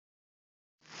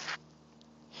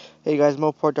Hey guys,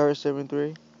 Mopar73.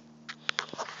 You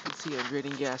can see I'm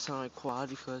draining gas on my quad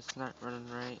because it's not running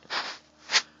right.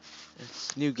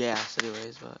 It's new gas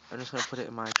anyways, but I'm just gonna put it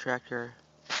in my tractor.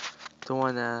 The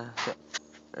one the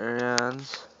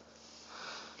ariens.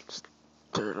 Just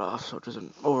turn it off so it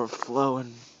doesn't overflow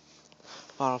and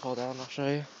bottle fall down. I'll show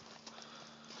you.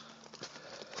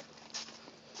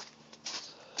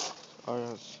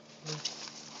 Ariens.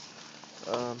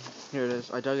 Here it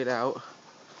is. I dug it out.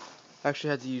 I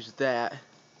actually had to use that.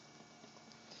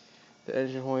 The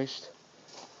engine hoist.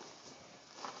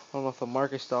 I don't know if the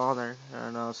mark is still on there. I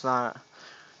don't know. It's not.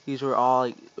 These were all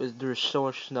like, there was so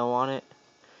much snow on it,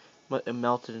 but it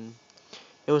melted. And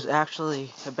it was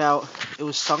actually about. It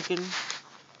was sunken,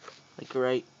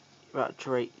 like about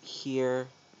to right here.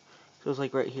 So it was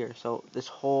like right here. So this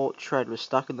whole tread was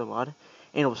stuck in the mud,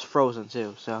 and it was frozen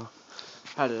too. So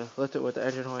I had to lift it with the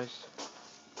engine hoist.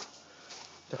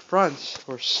 The fronts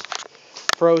were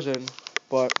frozen,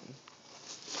 but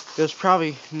it was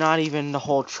probably not even the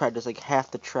whole tread. There's like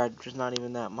half the tread, which is not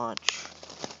even that much.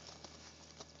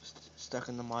 Just stuck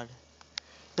in the mud.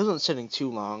 It wasn't sitting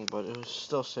too long, but it was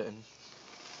still sitting.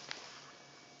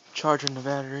 Charging the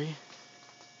battery.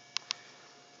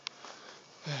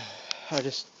 I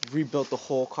just rebuilt the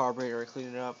whole carburetor. I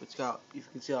cleaned it up. It's got, you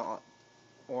can see all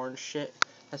orange shit.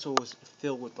 That's what was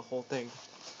filled with the whole thing.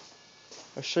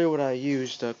 I'll show you what I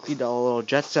used to clean all the little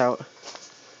jets out.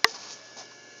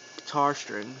 Guitar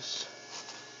strings.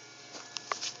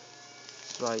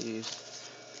 That's what I used.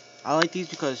 I like these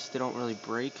because they don't really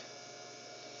break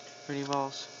for any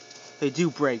balls. They do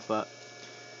break, but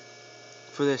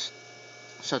for this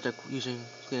subject using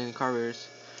cleaning carburetors.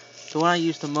 The one I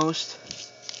use the most,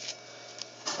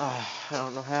 I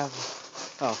don't know how.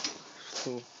 Oh,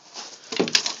 cool.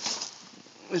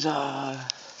 Is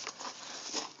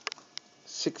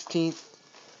 16th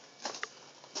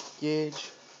gauge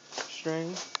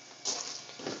string,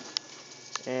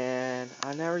 and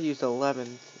I never used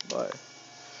 11th, but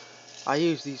I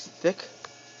use these thick.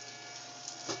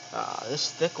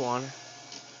 This thick one.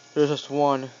 There's just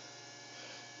one,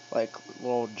 like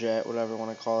little jet, whatever you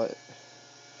want to call it,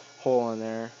 hole in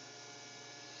there.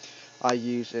 I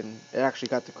use, and it actually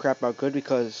got the crap out good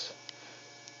because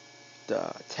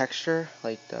the texture,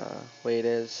 like the way it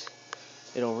is,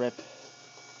 it'll rip.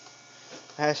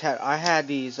 I had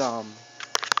these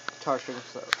guitar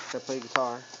strings that play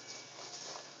guitar.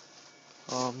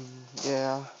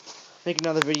 Yeah. Make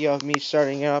another video of me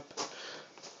starting it up.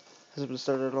 Hasn't been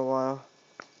started in a while.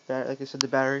 Like I said, the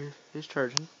battery is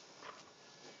charging.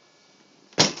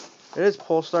 It is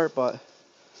pull start, but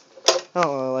I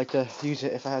don't really like to use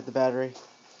it if I have the battery.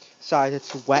 Besides,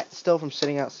 it's wet still from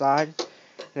sitting outside,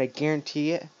 and I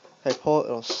guarantee it, if I pull it,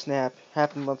 it'll snap.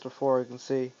 Happened months before, you can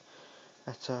see.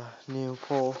 That's a new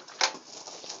pull.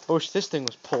 I wish this thing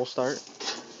was pull start,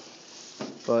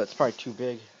 but it's probably too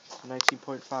big. It's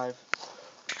 19.5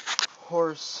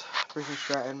 horse freaking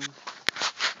Stratton.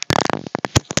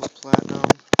 Platinum.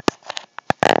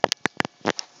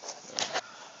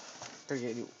 Gotta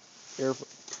get a new air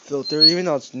filter, even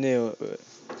though it's new.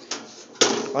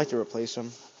 I like to replace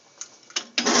them.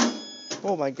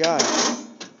 Oh my god.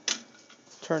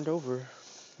 Turned over.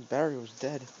 The battery was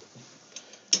dead.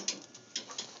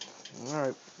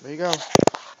 Alright, there you go.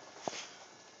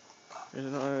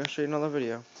 I'll show you another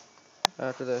video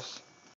after this.